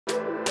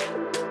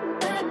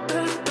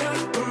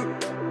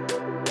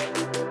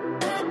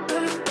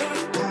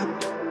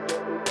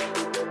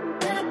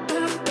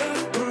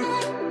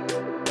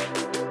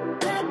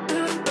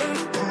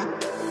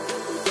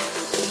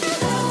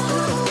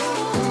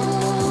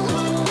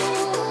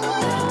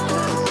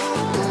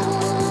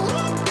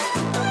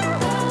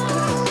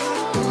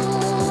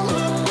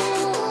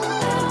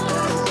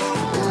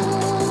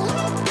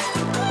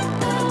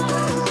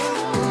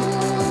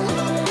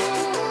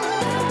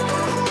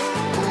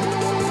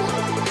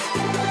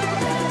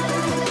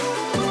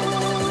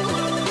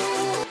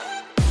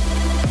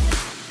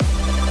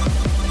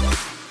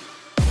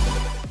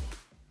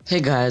Hey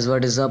guys,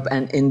 what is up?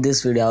 And in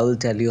this video, I will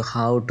tell you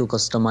how to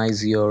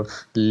customize your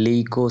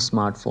LeEco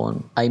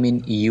smartphone. I mean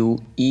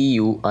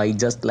EUI,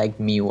 just like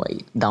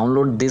MIUI.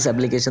 Download this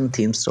application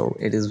theme store.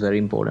 It is very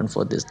important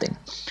for this thing.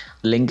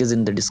 Link is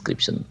in the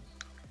description.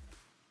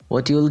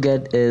 What you will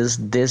get is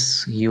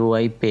this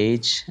UI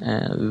page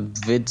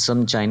with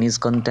some Chinese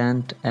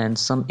content and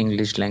some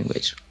English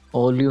language.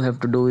 All you have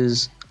to do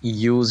is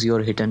use your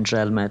hit and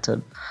trial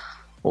method.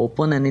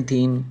 Open any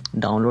theme,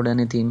 download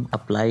any theme,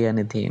 apply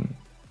any theme.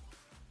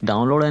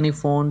 Download any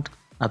font,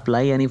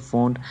 apply any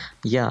font,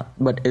 yeah,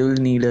 but it will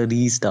need a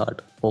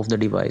restart of the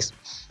device.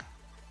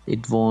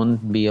 It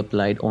won't be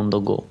applied on the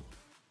go.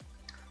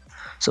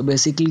 So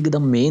basically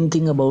the main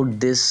thing about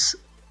this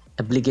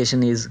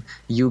application is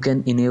you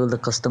can enable the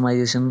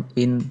customization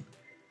in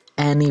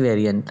any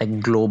variant, like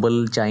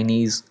global,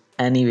 Chinese,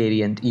 any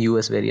variant,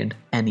 US variant,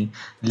 any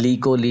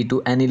LeEco,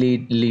 LeTV, any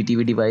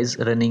LeTV device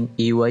running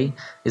EUI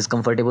is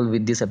comfortable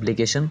with this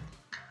application.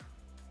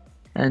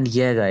 And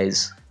yeah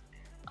guys,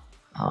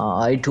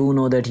 I too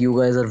know that you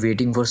guys are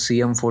waiting for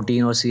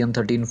CM14 or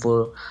CM13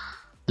 for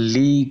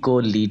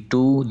LeEco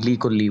Le2,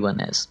 LeEco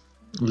Le1S.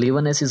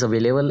 Le1S is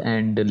available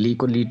and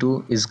LeEco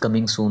Le2 is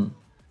coming soon.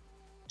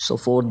 So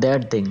for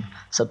that thing,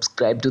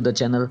 subscribe to the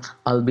channel.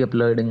 I'll be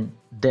uploading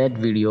that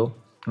video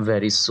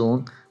very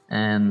soon,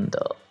 and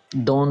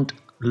don't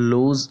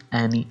lose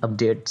any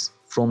updates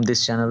from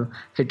this channel.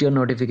 Hit your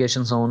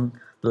notifications on,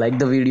 like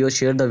the video,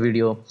 share the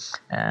video,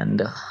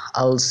 and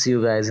I'll see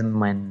you guys in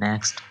my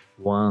next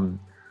one.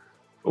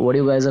 What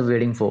you guys are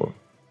waiting for?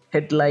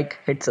 Hit like,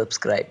 hit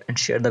subscribe, and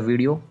share the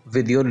video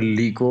with your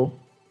LeEco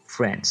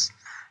friends.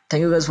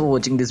 Thank you guys for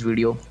watching this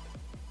video.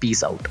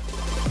 Peace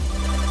out.